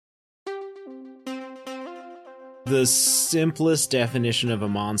The simplest definition of a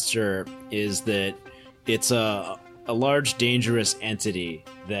monster is that it's a large, dangerous entity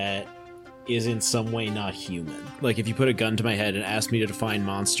that is in some way not human. Like, if you put a gun to my head and asked me to define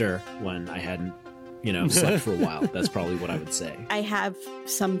monster when I hadn't, slept for a while, that's probably what I would say. I have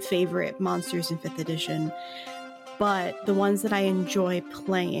some favorite monsters in 5th edition, but the ones that I enjoy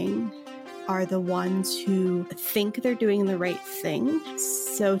playing are the ones who think they're doing the right thing.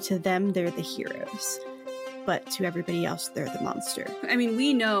 So to them, they're the heroes. But to everybody else, they're the monster. I mean,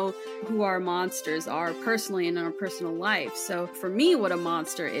 we know who our monsters are personally in our personal life. So for me, what a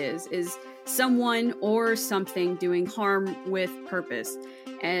monster is someone or something doing harm with purpose.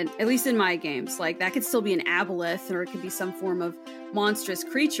 And at least in my games, like, that could still be an aboleth, or it could be some form of monstrous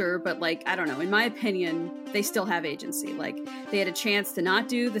creature, but, like, I don't know, in my opinion, they still have agency. Like, they had a chance to not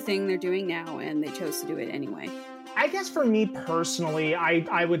do the thing they're doing now, and they chose to do it anyway. I guess for me personally,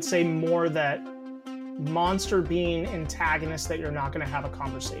 I would say more that monster being antagonists that you're not going to have a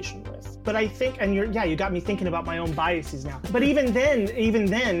conversation with. But I think, and you got me thinking about my own biases now. But even then,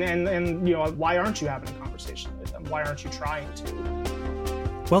 and why aren't you having a conversation with them? Why aren't you trying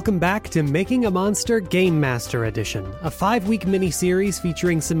to? Welcome back to Making a Monster Game Master Edition, a 5-week mini-series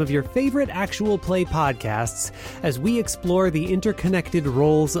featuring some of your favorite actual play podcasts as we explore the interconnected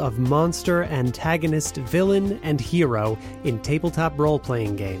roles of monster, antagonist, villain, and hero in tabletop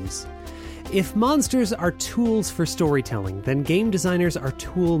role-playing games. If monsters are tools for storytelling, then game designers are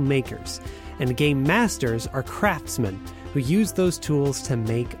tool makers, and game masters are craftsmen who use those tools to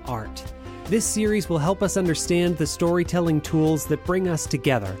make art. This series will help us understand the storytelling tools that bring us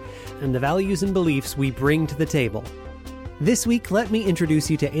together and the values and beliefs we bring to the table. This week, let me introduce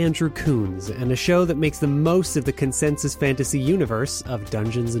you to Andrew Coons and a show that makes the most of the consensus fantasy universe of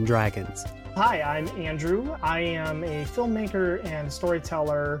Dungeons & Dragons. Hi, I'm Andrew. I am a filmmaker and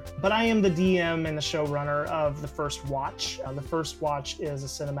storyteller, but I am the DM and the showrunner of The First Watch. The First Watch is a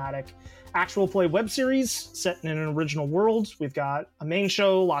cinematic actual play web series set in an original world. We've got a main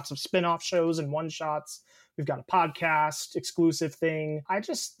show, lots of spin-off shows and one-shots. We've got a podcast, exclusive thing. I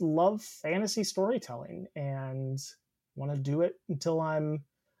just love fantasy storytelling and want to do it until I'm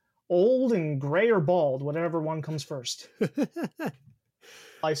old and gray or bald, whatever one comes first.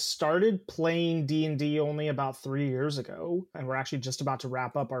 I started playing D&D only about 3 years ago, and we're actually just about to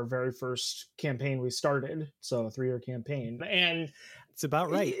wrap up our very first campaign we started, so a 3-year campaign. And it's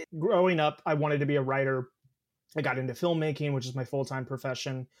about right. Growing up, I wanted to be a writer. I got into filmmaking, which is my full-time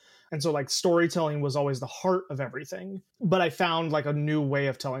profession. And so, like, storytelling was always the heart of everything. But I found, like, a new way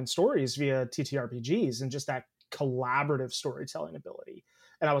of telling stories via TTRPGs and just that collaborative storytelling ability.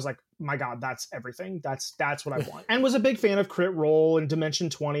 And I was like, my God, that's everything. That's what I want. And was a big fan of Crit Role and Dimension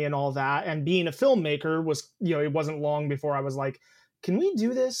 20 and all that. And being a filmmaker was, it wasn't long before I was like, can we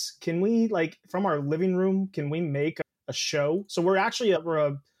do this? Can we, like, from our living room, can we make a show? So we're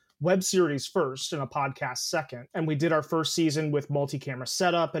a web series first and a podcast second. And we did our first season with multi-camera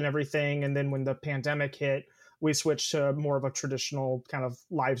setup and everything. And then when the pandemic hit, we switched to more of a traditional kind of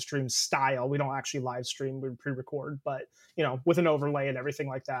live stream style. We don't actually live stream, we pre-record, but, with an overlay and everything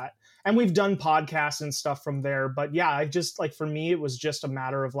like that. And we've done podcasts and stuff from there. But yeah, I just, like, for me, it was just a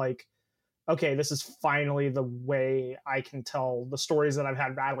matter of like, okay, this is finally the way I can tell the stories that I've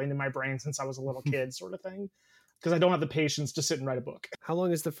had rattling in my brain since I was a little kid, sort of thing. Because I don't have the patience to sit and write a book. How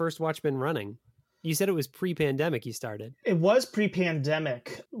long has The First Watch been running? You said it was pre-pandemic you started. It was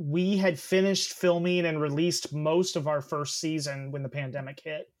pre-pandemic. We had finished filming and released most of our first season when the pandemic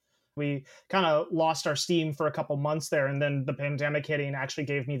hit. We kind of lost our steam for a couple months there, and then the pandemic hitting actually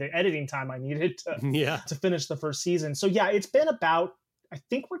gave me the editing time I needed to finish the first season. So yeah, it's been about, I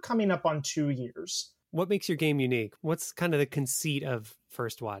think we're coming up on 2 years. What makes your game unique? What's kind of the conceit of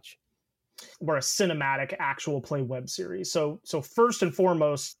First Watch? We're a cinematic actual play web series. So first and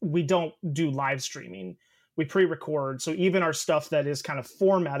foremost, we don't do live streaming. We pre-record. So even our stuff that is kind of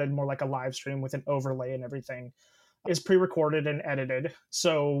formatted more like a live stream with an overlay and everything is pre-recorded and edited.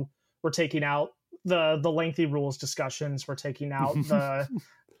 So we're taking out the lengthy rules discussions. We're taking out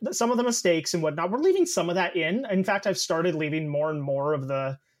some of the mistakes and whatnot. We're leaving some of that in. In fact, I've started leaving more and more of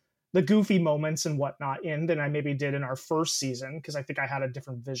the goofy moments and whatnot in than I maybe did in our first season, because I think I had a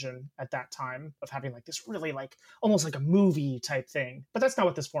different vision at that time of having like this really like almost like a movie type thing. But that's not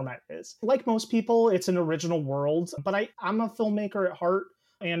what this format is. Like most people, it's an original world, but I'm a filmmaker at heart,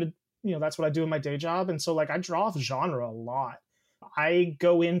 and that's what I do in my day job. And so like I draw off genre a lot. I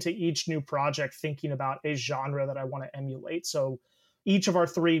go into each new project thinking about a genre that I want to emulate. So each of our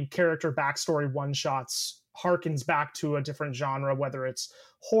 3 character backstory one-shots harkens back to a different genre, whether it's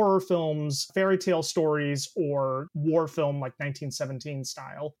horror films, fairy tale stories, or war film like 1917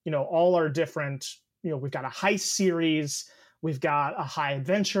 style. All are different we've got a heist series, we've got a high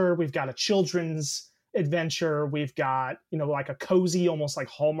adventure, we've got a children's adventure, we've got like a cozy, almost like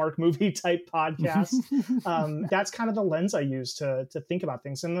Hallmark movie type podcast. That's kind of the lens I use to think about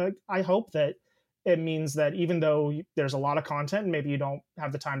things, and I hope that it means that even though there's a lot of content and maybe you don't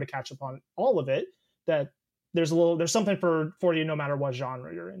have the time to catch up on all of it, that there's something for you no matter what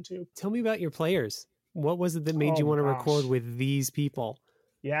genre you're into. Tell me about your players. What was it that made you want to record with these people?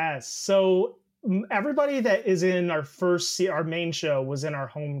 Yes. So everybody that is in our main show was in our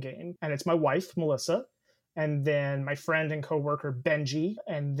home game, and it's my wife, Melissa, and then my friend and coworker, Benji,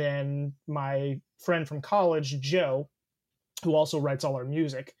 and then my friend from college, Joe, who also writes all our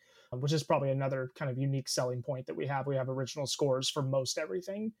music, which is probably another kind of unique selling point that we have. We have original scores for most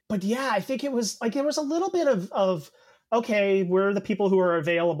everything. But yeah, I think it was a little bit of okay, we're the people who are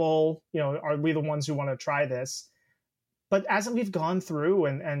available, are we the ones who want to try this? But as we've gone through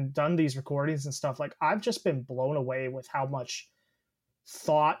and done these recordings and stuff, like I've just been blown away with how much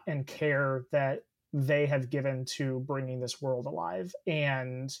thought and care that they have given to bringing this world alive.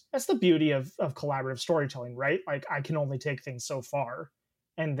 And that's the beauty of collaborative storytelling, right? Like I can only take things so far.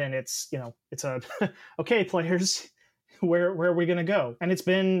 And then it's okay, players, where are we going to go? And it's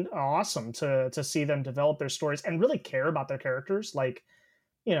been awesome to see them develop their stories and really care about their characters. Like,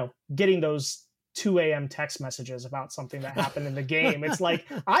 getting those 2 a.m. text messages about something that happened in the game. It's like,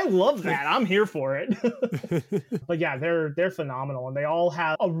 I love that. I'm here for it. But yeah, they're phenomenal. And they all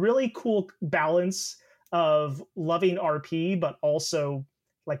have a really cool balance of loving RP, but also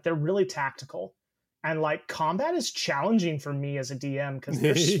like they're really tactical. And like combat is challenging for me as a DM because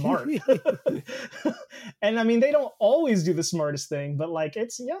they're smart. And I mean, they don't always do the smartest thing, but like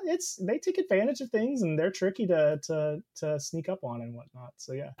they take advantage of things and they're tricky to sneak up on and whatnot.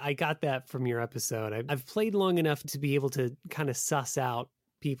 So yeah. I got that from your episode. I've played long enough to be able to kind of suss out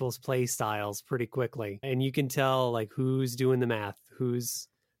people's play styles pretty quickly. And you can tell like who's doing the math, who's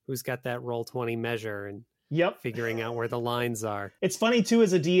got that Roll20 measure and Yep. figuring out where the lines are. It's funny too,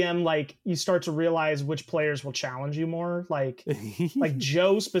 as a DM, like you start to realize which players will challenge you more. Like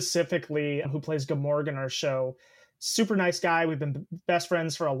Joe specifically, who plays Gamorg in our show, super nice guy. We've been best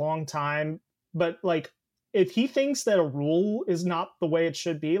friends for a long time. But like, if he thinks that a rule is not the way it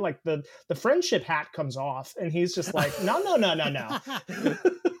should be, like the friendship hat comes off, and he's just like, no.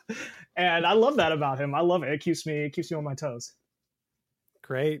 And I love that about him. I love it. It keeps me on my toes.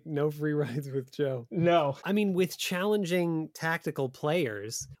 Great. No free rides with Joe. No. I mean, with challenging tactical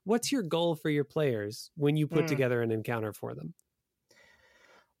players, what's your goal for your players when you put together an encounter for them?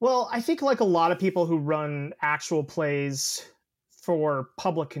 Well, I think like a lot of people who run actual plays for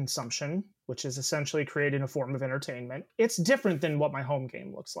public consumption, which is essentially creating a form of entertainment, it's different than what my home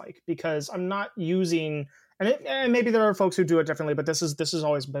game looks like, because I'm not using, and maybe there are folks who do it differently, but this has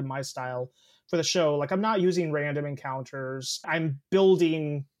always been my style for the show. Like, I'm not using random encounters. I'm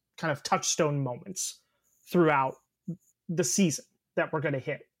building kind of touchstone moments throughout the season that we're going to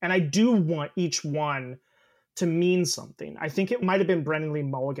hit. And I do want each one to mean something. I think it might have been Brennan Lee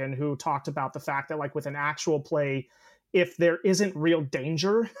Mulligan who talked about the fact that like with an actual play, if there isn't real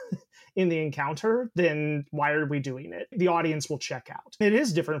danger in the encounter, then why are we doing it? The audience will check out. It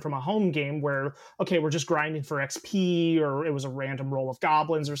is different from a home game where, okay, we're just grinding for XP, or it was a random roll of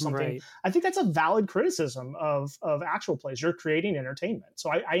goblins or something. Right. I think that's a valid criticism of actual plays. You're creating entertainment. So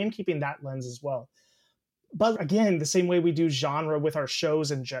I am keeping that lens as well. But again, the same way we do genre with our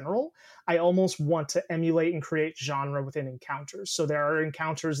shows in general, I almost want to emulate and create genre within encounters. So there are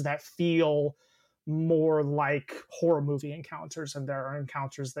encounters that feel more like horror movie encounters, and there are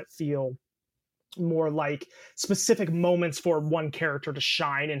encounters that feel more like specific moments for one character to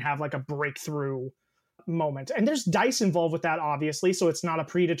shine and have like a breakthrough moment. And there's dice involved with that, obviously, so it's not a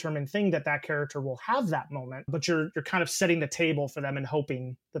predetermined thing that character will have that moment, but you're kind of setting the table for them and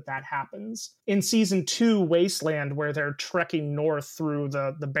hoping that happens. In season 2, Wasteland, where they're trekking north through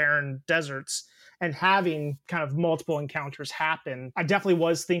the barren deserts and having kind of multiple encounters happen, I definitely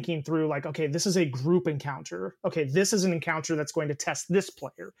was thinking through like, okay, this is a group encounter. Okay, this is an encounter that's going to test this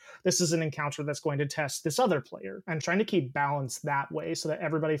player. This is an encounter that's going to test this other player. And trying to keep balance that way so that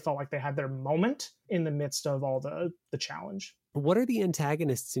everybody felt like they had their moment in the midst of all the challenge. What are the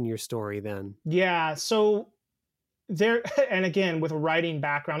antagonists in your story then? Yeah, so there, and again, with a writing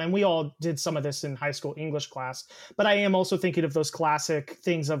background, and we all did some of this in high school English class, but I am also thinking of those classic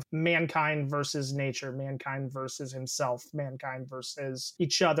things of mankind versus nature, mankind versus himself, mankind versus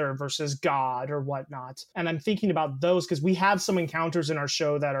each other versus God or whatnot. And I'm thinking about those because we have some encounters in our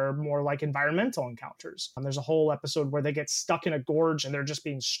show that are more like environmental encounters. There's a whole episode where they get stuck in a gorge and they're just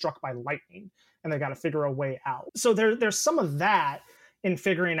being struck by lightning and they got to figure a way out. So there's some of that in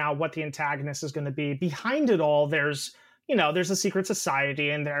figuring out what the antagonist is going to be. Behind it all, there's a secret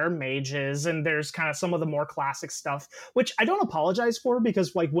society and there are mages and there's kind of some of the more classic stuff, which I don't apologize for,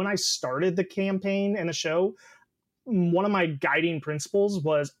 because like when I started the campaign and the show, one of my guiding principles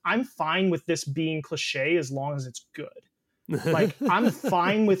was I'm fine with this being cliche as long as it's good. Like I'm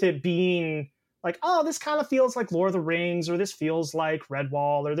fine with it being like, oh, this kind of feels like Lord of the Rings, or this feels like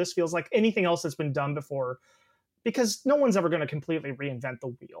Redwall, or this feels like anything else that's been done before, because no one's ever going to completely reinvent the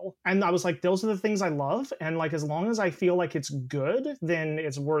wheel. And I was like, those are the things I love. And like, as long as I feel like it's good, then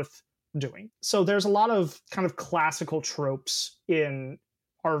it's worth doing. So there's a lot of kind of classical tropes in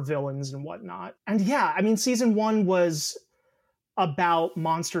our villains and whatnot. And yeah, I mean, season 1 was about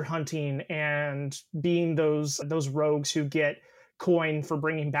monster hunting and being those rogues who get coin for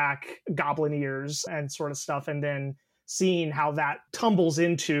bringing back goblin ears and sort of stuff. And then seeing how that tumbles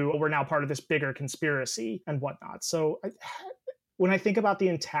into, we're now part of this bigger conspiracy and whatnot. So when I think about the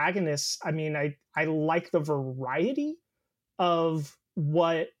antagonists, I mean, I like the variety of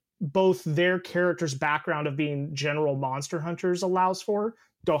what both their characters' background of being general monster hunters allows for.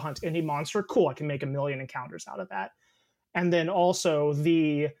 Go hunt any monster. Cool, I can make 1 million encounters out of that. And then also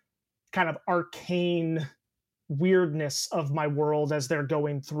the kind of arcane weirdness of my world as they're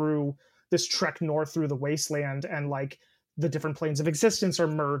going through this trek north through the wasteland, and like the different planes of existence are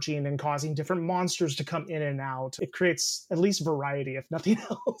merging and causing different monsters to come in and out. It creates at least variety, if nothing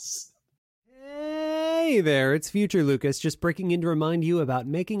else. Hey there, it's Future Lucas, just breaking in to remind you about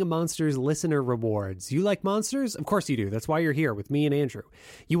Making a Monster's listener rewards. You like monsters? Of course you do. That's why you're here with me and Andrew.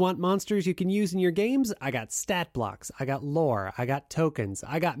 You want monsters you can use in your games? I got stat blocks, I got lore, I got tokens,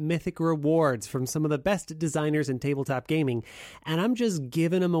 I got mythic rewards from some of the best designers in tabletop gaming, and I'm just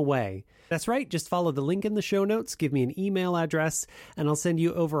giving them away. That's right, just follow the link in the show notes, give me an email address, and I'll send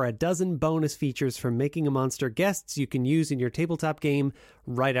you over a dozen bonus features from Making a Monster guests you can use in your tabletop game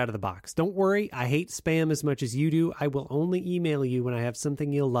right out of the box. Don't worry, I hate spam as much as you do. I will only email you when I have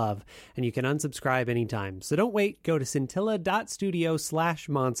something you'll love, and you can unsubscribe anytime. So don't wait, go to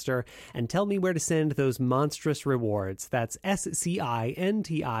scintilla.studio/monster and tell me where to send those monstrous rewards. That's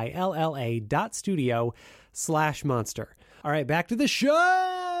scintilla.studio/monster. All right, back to the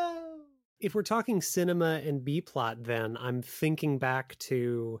show! If we're talking cinema and B-plot, then I'm thinking back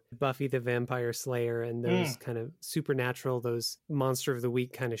to Buffy the Vampire Slayer and those kind of supernatural, those Monster of the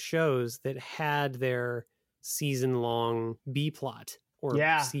Week kind of shows that had their season-long B-plot or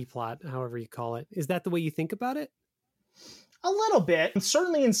C-plot, however you call it. Is that the way you think about it? A little bit.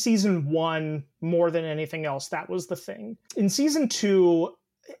 Certainly in season 1, more than anything else, that was the thing. In season 2,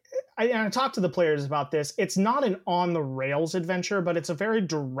 I talked to the players about this. It's not an on-the-rails adventure, but it's a very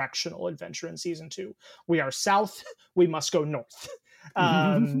directional adventure in season 2. We are south, we must go north.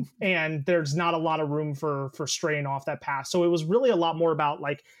 And there's not a lot of room for straying off that path. So it was really a lot more about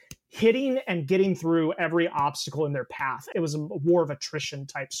like hitting and getting through every obstacle in their path. It was a war of attrition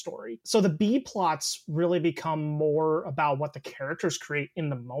type story. So the B plots really become more about what the characters create in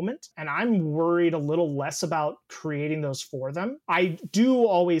the moment. And I'm worried a little less about creating those for them. I do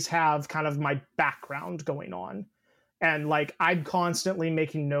always have kind of my background going on. And like, I'm constantly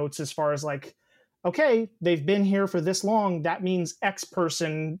making notes as far as like, okay, they've been here for this long. That means X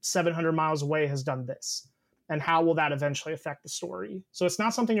person 700 miles away has done this. And how will that eventually affect the story? So it's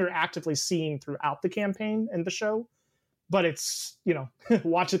not something you're actively seeing throughout the campaign and the show, but it's,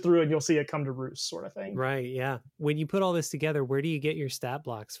 watch it through and you'll see it come to roost sort of thing. Right, yeah. When you put all this together, where do you get your stat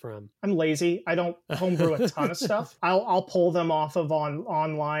blocks from? I'm lazy. I don't homebrew a ton of stuff. I'll pull them off of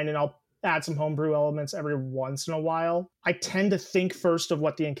online and I'll add some homebrew elements every once in a while. I tend to think first of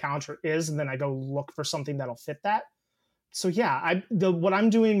what the encounter is, and then I go look for something that'll fit that. So yeah, what I'm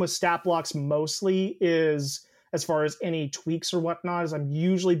doing with stat blocks mostly is, as far as any tweaks or whatnot, is I'm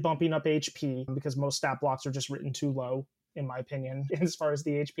usually bumping up HP because most stat blocks are just written too low, in my opinion, as far as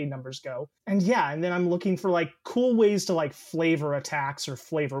the HP numbers go. And yeah, and then I'm looking for like cool ways to like flavor attacks or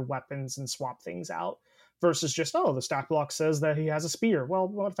flavor weapons and swap things out versus just, the stat block says that he has a spear. Well,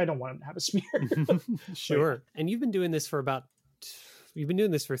 what if I don't want him to have a spear? Sure. And you've been doing this for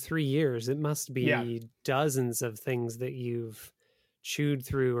 3 years. It must be dozens of things that you've chewed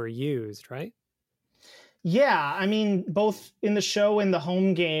through or used, right? Yeah, I mean, both in the show and the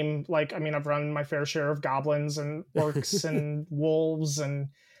home game, I've run my fair share of goblins and orcs and wolves and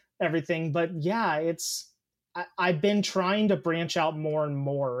everything. But yeah, I've been trying to branch out more and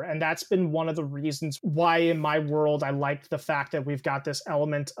more. And that's been one of the reasons why in my world, I liked the fact that we've got this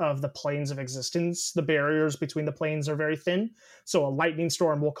element of the planes of existence. The barriers between the planes are very thin. So a lightning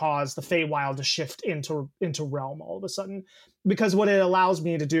storm will cause the Feywild to shift into realm all of a sudden. because what it allows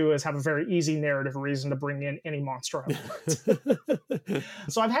me to do is have a very easy narrative reason to bring in any monster I want.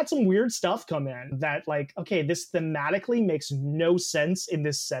 So I've had some weird stuff come in that, like, okay, this thematically makes no sense in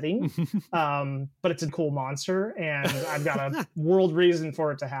this setting, but it's a cool monster, and I've got a world reason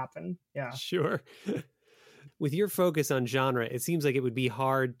for it to happen. Yeah. Sure. With your focus on genre, it seems like it would be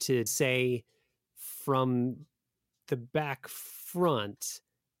hard to say from the back front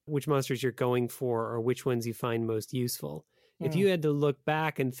which monsters you're going for or which ones you find most useful. If you had to look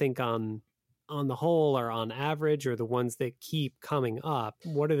back and think on the whole or on average or the ones that keep coming up,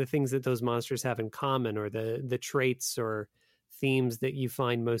 what are the things that those monsters have in common, or the traits or themes that you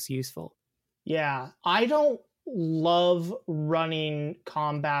find most useful? Yeah, I don't love running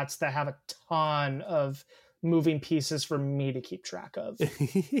combats that have a ton of moving pieces for me to keep track of.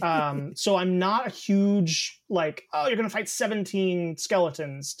 So I'm not a huge, like, oh, you're going to fight 17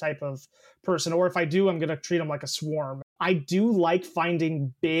 skeletons type of person. Or if I do, I'm going to treat them like a swarm. I do like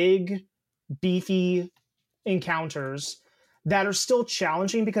finding big, beefy encounters that are still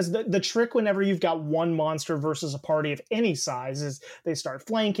challenging, because the trick whenever you've got one monster versus a party of any size is they start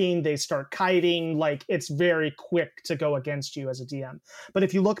flanking, they start kiting, like it's very quick to go against you as a DM. But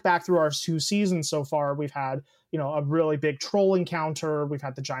if you look back through our 2 seasons so far, we've had, you know, a really big troll encounter, we've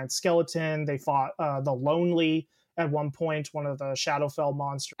had the giant skeleton, they fought the Lonely at one point, one of the Shadowfell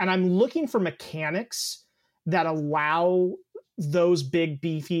monsters. And I'm looking for mechanics that allow those big,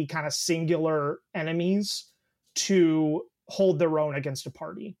 beefy, kind of singular enemies to hold their own against a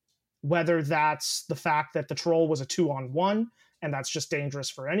party. Whether that's the fact that the troll was a 2-on-1, and that's just dangerous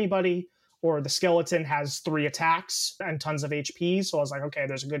for anybody, or the skeleton has 3 attacks and tons of HP. So I was like, okay,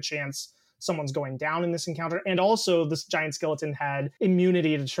 there's a good chance someone's going down in this encounter. And also, this giant skeleton had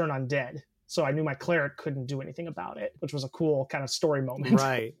immunity to turn undead. So I knew my cleric couldn't do anything about it, which was a cool kind of story moment.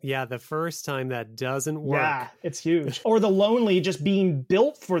 Right. Yeah, the first time that doesn't work. Yeah, it's huge. Or the Lonely just being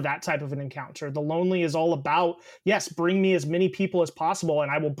built for that type of an encounter. The Lonely is all about, yes, bring me as many people as possible, and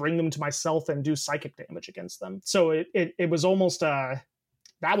I will bring them to myself and do psychic damage against them. So it was almost that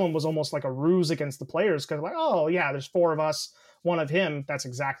one was almost like a ruse against the players, because like, oh yeah, there's 4 of us, 1 of him. That's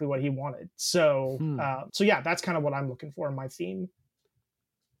exactly what he wanted. So so yeah, that's kind of what I'm looking for in my theme.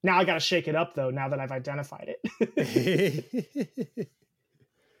 Now I got to shake it up, though, now that I've identified it.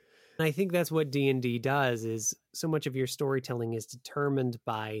 I think that's what D&D does, is so much of your storytelling is determined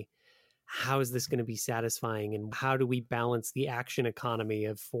by how is this going to be satisfying, and how do we balance the action economy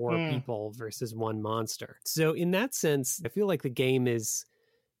of 4 people versus 1 monster. So in that sense, I feel like the game is,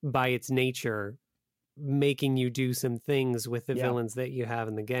 by its nature, making you do some things with the villains that you have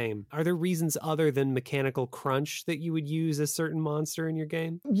in the game. Are there reasons other than mechanical crunch that you would use a certain monster in your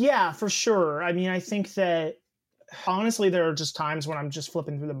game? Yeah, for sure. I mean, I think that honestly, there are just times when I'm just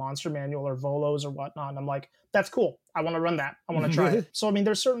flipping through the monster manual or Volos or whatnot, and I'm like, that's cool. I want to run that. I want to try it. So, I mean,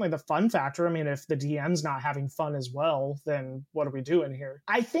 there's certainly the fun factor. I mean, if the DM's not having fun as well, then what are we doing here?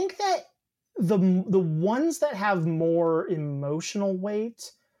 I think that the ones that have more emotional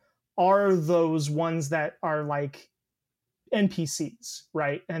weight are those ones that are like NPCs,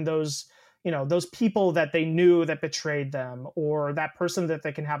 right? And those, you know, those people that they knew that betrayed them, or that person that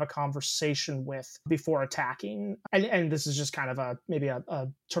they can have a conversation with before attacking. And this is just kind of maybe a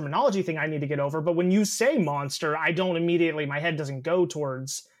terminology thing I need to get over. But when you say monster, I don't immediately, my head doesn't go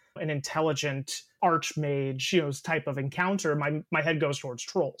towards an intelligent archmage, you know, type of encounter. My head goes towards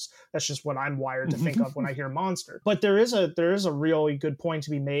trolls. That's just what I'm wired to think of when I hear monster. But there is a really good point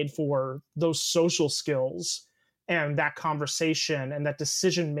to be made for those social skills and that conversation and that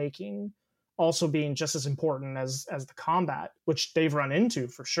decision making also being just as important as the combat, which they've run into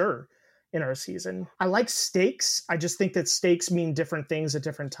for sure in our season. I like stakes. I just think that stakes mean different things at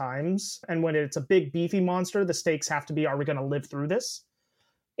different times. And when it's a big beefy monster, the stakes have to be, are we going to live through this?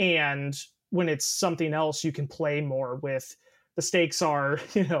 And when it's something else, you can play more with the stakes are,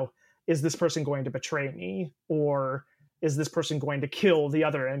 you know, is this person going to betray me? Or is this person going to kill the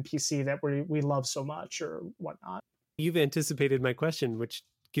other NPC that we love so much, or whatnot? You've anticipated my question, which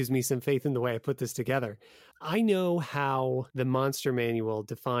gives me some faith in the way I put this together. I know how the monster manual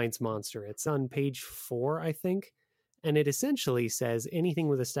defines monster. It's on page 4, I think. And it essentially says anything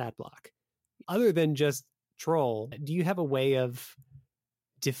with a stat block. Other than just troll, do you have a way of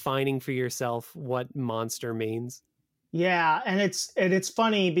defining for yourself what monster means? Yeah, and it's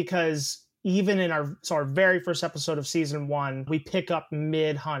funny because even in our very first episode of season 1, we pick up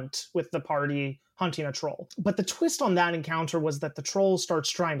mid-hunt with the party hunting a troll. But the twist on that encounter was that the troll starts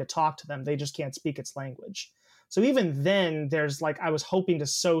trying to talk to them. They just can't speak its language. So even then, there's like, I was hoping to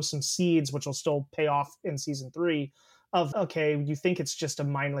sow some seeds, which will still pay off in season 3, of, okay, you think it's just a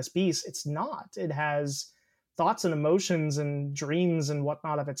mindless beast. It's not. It has thoughts and emotions and dreams and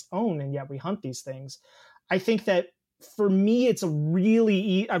whatnot of its own, and yet we hunt these things. I think that for me, it's a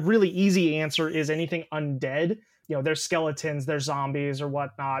really easy answer is anything undead. You know, there's skeletons, there's zombies or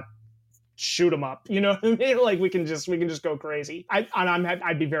whatnot. Shoot them up. You know what I mean? Like we can just go crazy.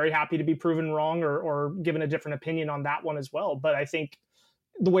 I'd be very happy to be proven wrong or given a different opinion on that one as well. But I think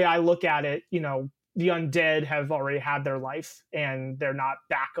the way I look at it, you know, the undead have already had their life and they're not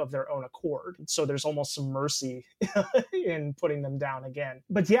back of their own accord. So there's almost some mercy in putting them down again.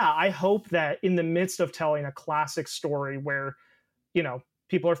 But yeah, I hope that in the midst of telling a classic story where, you know,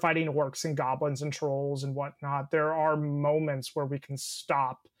 people are fighting orcs and goblins and trolls and whatnot, there are moments where we can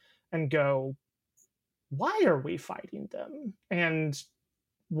stop and go, why are we fighting them? And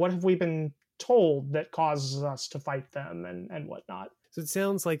what have we been told that causes us to fight them and whatnot? So it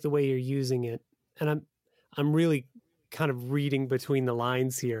sounds like the way you're using it, and I'm really kind of reading between the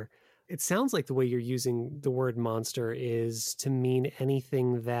lines here. It sounds like the way you're using the word monster is to mean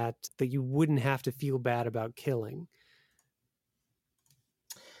anything that you wouldn't have to feel bad about killing.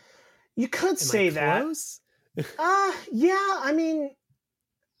 You could say that. Yeah, I mean,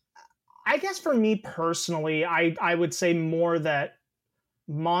 I guess for me personally, I would say more that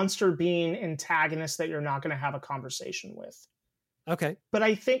monster being antagonists that you're not going to have a conversation with. Okay. But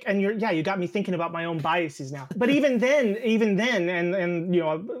I think, and you got me thinking about my own biases now. But even then, and you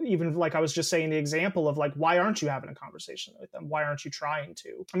know, even like I was just saying the example of like, why aren't you having a conversation with them? Why aren't you trying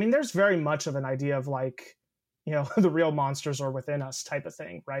to? I mean, there's very much of an idea of like, you know, the real monsters are within us type of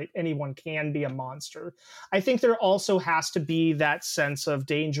thing, right? Anyone can be a monster. I think there also has to be that sense of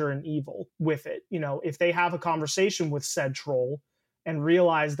danger and evil with it. You know, if they have a conversation with said troll and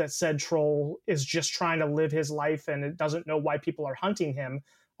realize that said troll is just trying to live his life and it doesn't know why people are hunting him,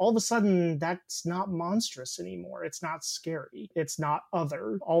 all of a sudden that's not monstrous anymore. It's not scary. It's not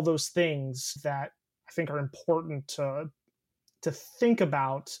other. All those things that I think are important to think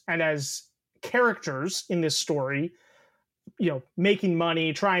about. And as characters in this story, you know, making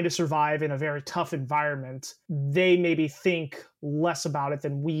money, trying to survive in a very tough environment, they maybe think less about it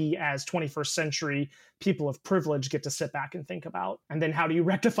than we as 21st century people of privilege get to sit back and think about. And then how do you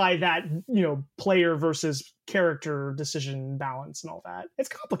rectify that, you know, player versus character decision balance and all that? It's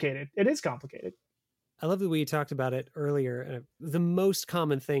complicated. It is complicated. I love the way you talked about it earlier. The most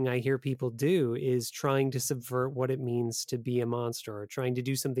common thing I hear people do is trying to subvert what it means to be a monster or trying to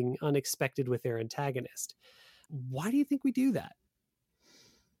do something unexpected with their antagonist. Why do you think we do that?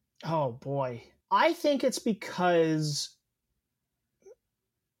 Oh, boy. I think it's because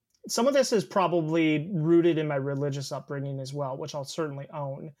some of this is probably rooted in my religious upbringing as well, which I'll certainly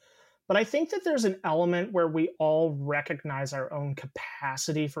own. But I think that there's an element where we all recognize our own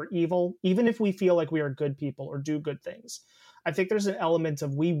capacity for evil, even if we feel like we are good people or do good things. I think there's an element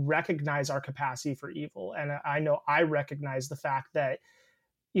of we recognize our capacity for evil. And I know I recognize the fact that,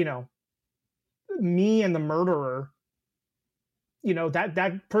 you know, me and the murderer, you know,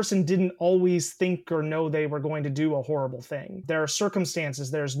 that person didn't always think or know they were going to do a horrible thing. There are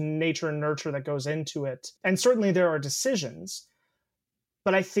circumstances, there's nature and nurture that goes into it. And certainly there are decisions.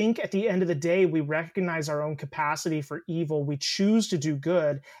 But I think at the end of the day, we recognize our own capacity for evil. We choose to do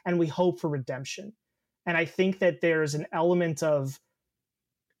good and we hope for redemption. And I think that there's an element of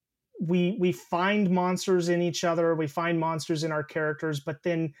we find monsters in each other. We find monsters in our characters, but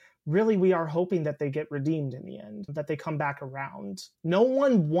then really we are hoping that they get redeemed in the end, that they come back around. No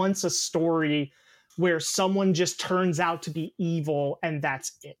one wants a story where someone just turns out to be evil and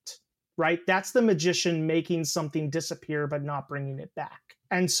that's it, right? That's the magician making something disappear but not bringing it back.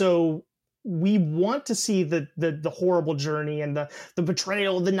 And so we want to see the horrible journey and the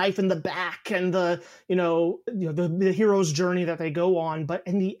betrayal, the knife in the back, and the hero's journey that they go on. But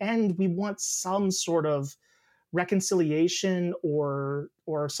in the end, we want some sort of reconciliation or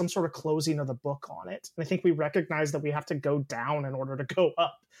some sort of closing of the book on it. And I think we recognize that we have to go down in order to go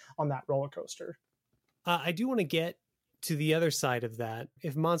up on that roller coaster. I do want to get to the other side of that.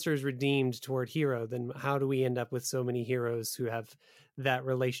 If monster is redeemed toward hero, then how do we end up with so many heroes who have that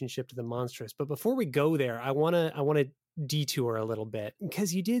relationship to the monstrous? But before we go there, I want to detour a little bit,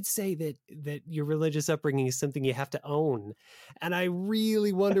 because you did say that your religious upbringing is something you have to own, and I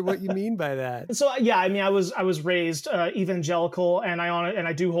really wonder what you mean by that. So yeah, I mean, I was raised evangelical, and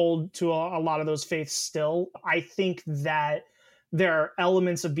I do hold to a lot of those faiths still. I think that there are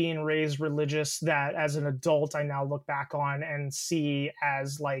elements of being raised religious that as an adult I now look back on and see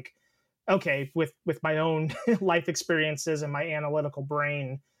as like, okay, with my own life experiences and my analytical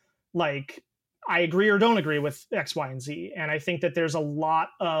brain, like I agree or don't agree with X, Y, and Z. And I think that there's a lot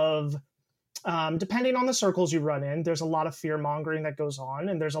of Depending on the circles you run in, there's a lot of fear mongering that goes on,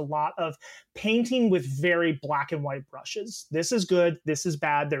 and there's a lot of painting with very black and white brushes. This is good, this is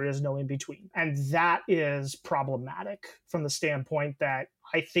bad, there is no in between. And that is problematic from the standpoint that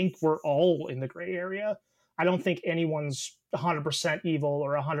I think we're all in the gray area. I don't think anyone's 100% evil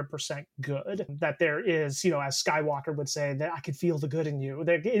or 100% good. That there is, as Skywalker would say, that I could feel the good in you.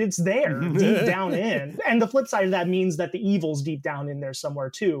 It's there deep down in. And the flip side of that means that the evil's deep down in there somewhere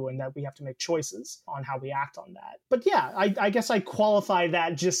too, and that we have to make choices on how we act on that. But yeah, I guess I qualify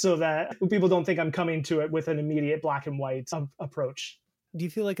that just so that people don't think I'm coming to it with an immediate black and white approach. Do you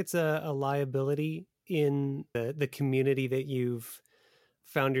feel like it's a liability in the community that you've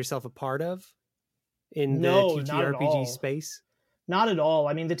found yourself a part of? In the TTRPG space? Not at all.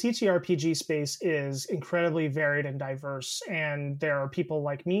 I mean, the TTRPG space is incredibly varied and diverse. And there are people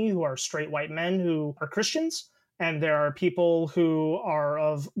like me who are straight white men who are Christians. And there are people who are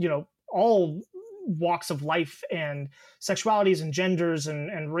of, all walks of life and sexualities and genders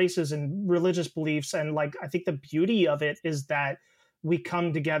and races and religious beliefs. And I think the beauty of it is that we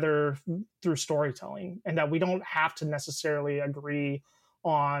come together through storytelling and that we don't have to necessarily agree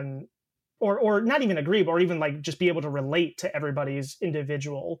on or not even agree, or even just be able to relate to everybody's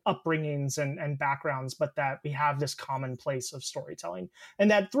individual upbringings and backgrounds, but that we have this common place of storytelling, and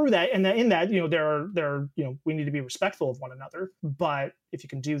that through that, and that in that, we need to be respectful of one another. But if you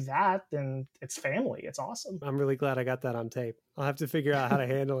can do that, then it's family. It's awesome. I'm really glad I got that on tape. I'll have to figure out how to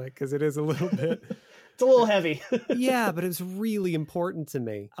handle it because it is a little bit. It's a little heavy. Yeah, but it's really important to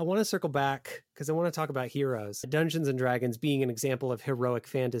me. I want to circle back because I want to talk about heroes. Dungeons and Dragons being an example of heroic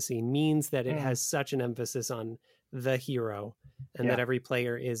fantasy means that it has such an emphasis on the hero, and that every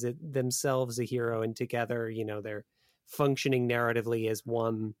player is themselves a hero, and together, they're functioning narratively as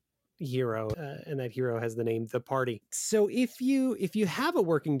one hero, and that hero has the name the party. So if you have a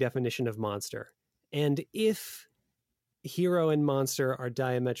working definition of monster, and if hero and monster are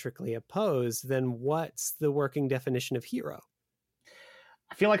diametrically opposed, then what's the working definition of hero?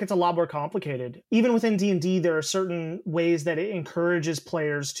 I feel like it's a lot more complicated. Even within D&D, there are certain ways that it encourages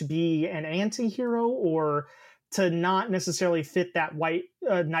players to be an anti-hero or to not necessarily fit that white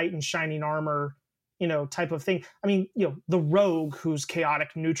knight in shining armor, type of thing. I mean, the rogue who's chaotic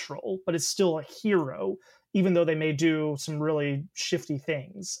neutral, but is still a hero, even though they may do some really shifty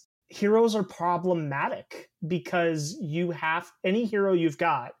things. Heroes are problematic because any hero you've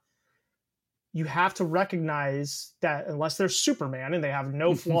got, you have to recognize that unless they're Superman and they have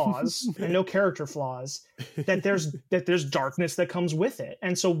no flaws and no character flaws, that there's darkness that comes with it.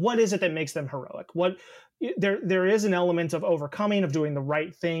 And so what is it that makes them heroic? There is an element of overcoming, of doing the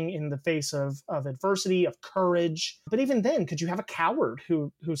right thing in the face of adversity, of courage. But even then, could you have a coward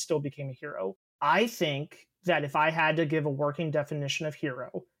who still became a hero? I think that if I had to give a working definition of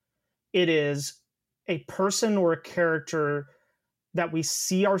hero, it is a person or a character that we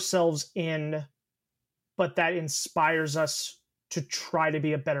see ourselves in, but that inspires us to try to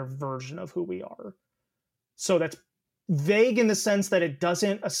be a better version of who we are. So that's vague in the sense that it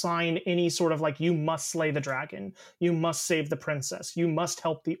doesn't assign any sort of you must slay the dragon, you must save the princess, you must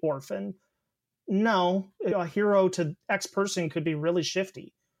help the orphan. No, a hero to X person could be really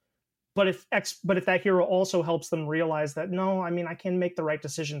shifty. But if that hero also helps them realize that, no, I mean, I can make the right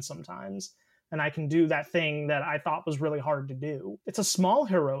decision sometimes, and I can do that thing that I thought was really hard to do. It's a small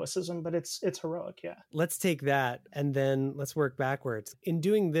heroicism, but it's heroic, yeah. Let's take that, and then let's work backwards. In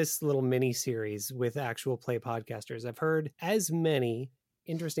doing this little mini-series with actual play podcasters, I've heard as many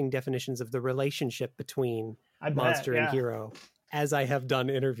interesting definitions of the relationship between monster and hero as I have done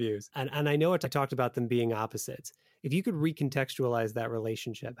interviews. And I know I talked about them being opposites. If you could recontextualize that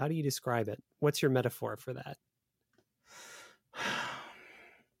relationship, how do you describe it? What's your metaphor for that?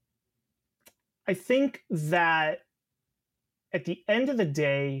 I think that at the end of the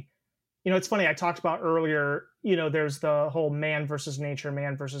day, it's funny, I talked about earlier, there's the whole man versus nature,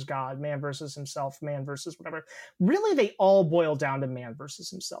 man versus God, man versus himself, man versus whatever. Really, they all boil down to man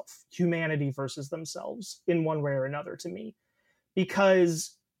versus himself, humanity versus themselves in one way or another to me.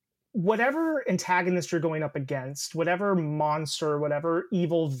 Because whatever antagonist you're going up against, whatever monster, whatever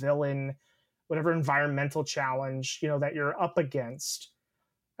evil villain, whatever environmental challenge, that you're up against,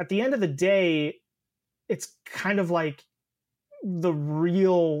 at the end of the day, it's kind of like the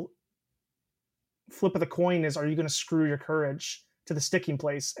real flip of the coin is, are you going to screw your courage to the sticking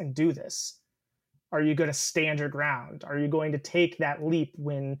place and do this? Are you going to stand your ground? Are you going to take that leap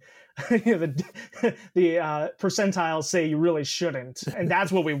when the percentiles say you really shouldn't? And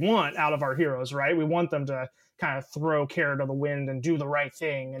that's what we want out of our heroes, right? We want them to kind of throw care to the wind and do the right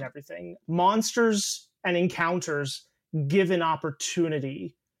thing and everything. Monsters and encounters give an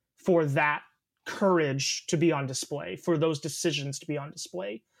opportunity for that courage to be on display, for those decisions to be on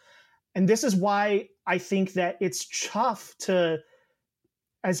display. And this is why I think that it's tough to,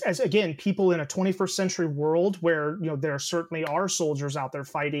 as again, people in a 21st century world where, there certainly are soldiers out there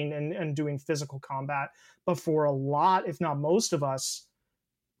fighting and doing physical combat, but for a lot, if not most of us,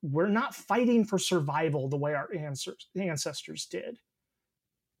 we're not fighting for survival the way our ancestors did.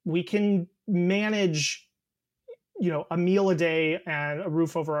 We can manage, a meal a day and a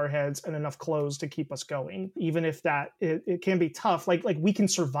roof over our heads and enough clothes to keep us going, even if it can be tough. Like we can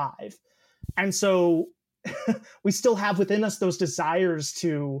survive. And so we still have within us those desires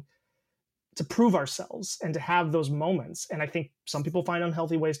to prove ourselves and to have those moments. And I think some people find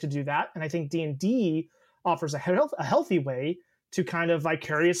unhealthy ways to do that. And I think D&D offers a healthy way to kind of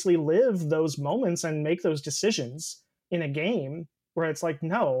vicariously live those moments and make those decisions in a game where it's like,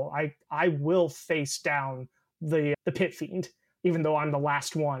 no, I will face down the pit fiend, even though I'm the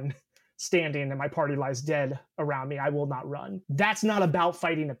last one standing and my party lies dead around me. I will not run. That's not about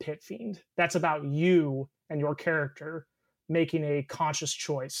fighting a pit fiend. That's about you and your character making a conscious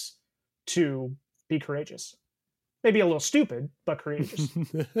choice to be courageous. Maybe a little stupid, but courageous.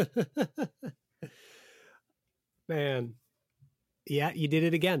 Man. Yeah, you did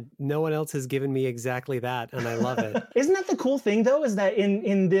it again. No one else has given me exactly that, and I love it. Isn't that the cool thing, though, is that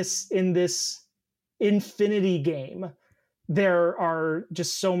in this Infinity game, there are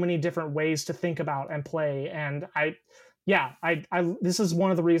just so many different ways to think about and play. And I this is one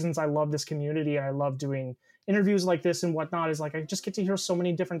of the reasons I love this community, and I love doing interviews like this and whatnot, is like I just get to hear so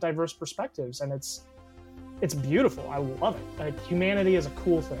many different diverse perspectives, and it's beautiful. I love it. Like, humanity is a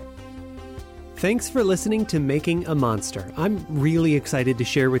cool thing. Thanks for listening to Making a Monster. I'm really excited to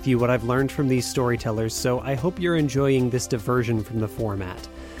share with you what I've learned from these storytellers, so I hope you're enjoying this diversion from the format.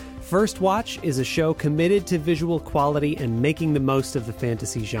 First Watch is a show committed to visual quality and making the most of the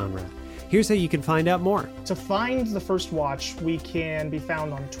fantasy genre. Here's how you can find out more. To find the First Watch, we can be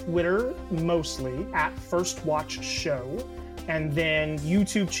found on Twitter, mostly, at First Watch Show. And then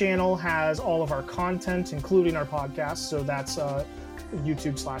YouTube channel has all of our content, including our podcast, so that's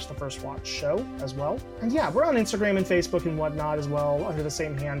YouTube/The First Watch Show as well. And yeah, we're on Instagram and Facebook and whatnot as well under the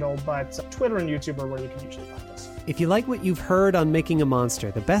same handle, but Twitter and YouTube are where you can usually find us. If you like what you've heard on Making a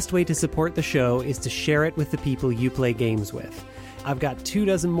Monster, the best way to support the show is to share it with the people you play games with. I've got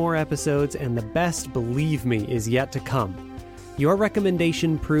 24 more episodes, and the best, believe me, is yet to come. Your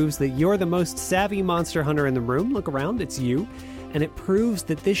recommendation proves that you're the most savvy monster hunter in the room. Look around, it's you. And it proves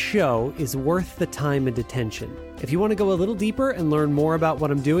that this show is worth the time and attention. If you want to go a little deeper and learn more about what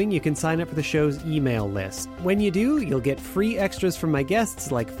I'm doing, you can sign up for the show's email list. When you do, you'll get free extras from my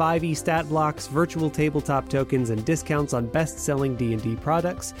guests like 5e stat blocks, virtual tabletop tokens, and discounts on best-selling D&D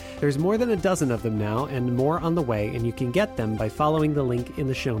products. There's more than a dozen of them now, and more on the way, and you can get them by following the link in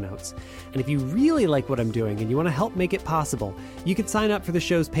the show notes. And if you really like what I'm doing and you want to help make it possible, you can sign up for the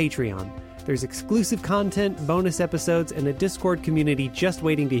show's Patreon. There's exclusive content, bonus episodes, and a Discord community just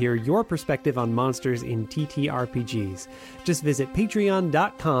waiting to hear your perspective on monsters in TTRPGs. Just visit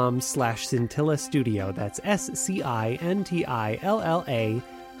patreon.com/Scintilla Studio. That's SCINTILLA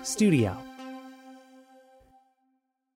Studio.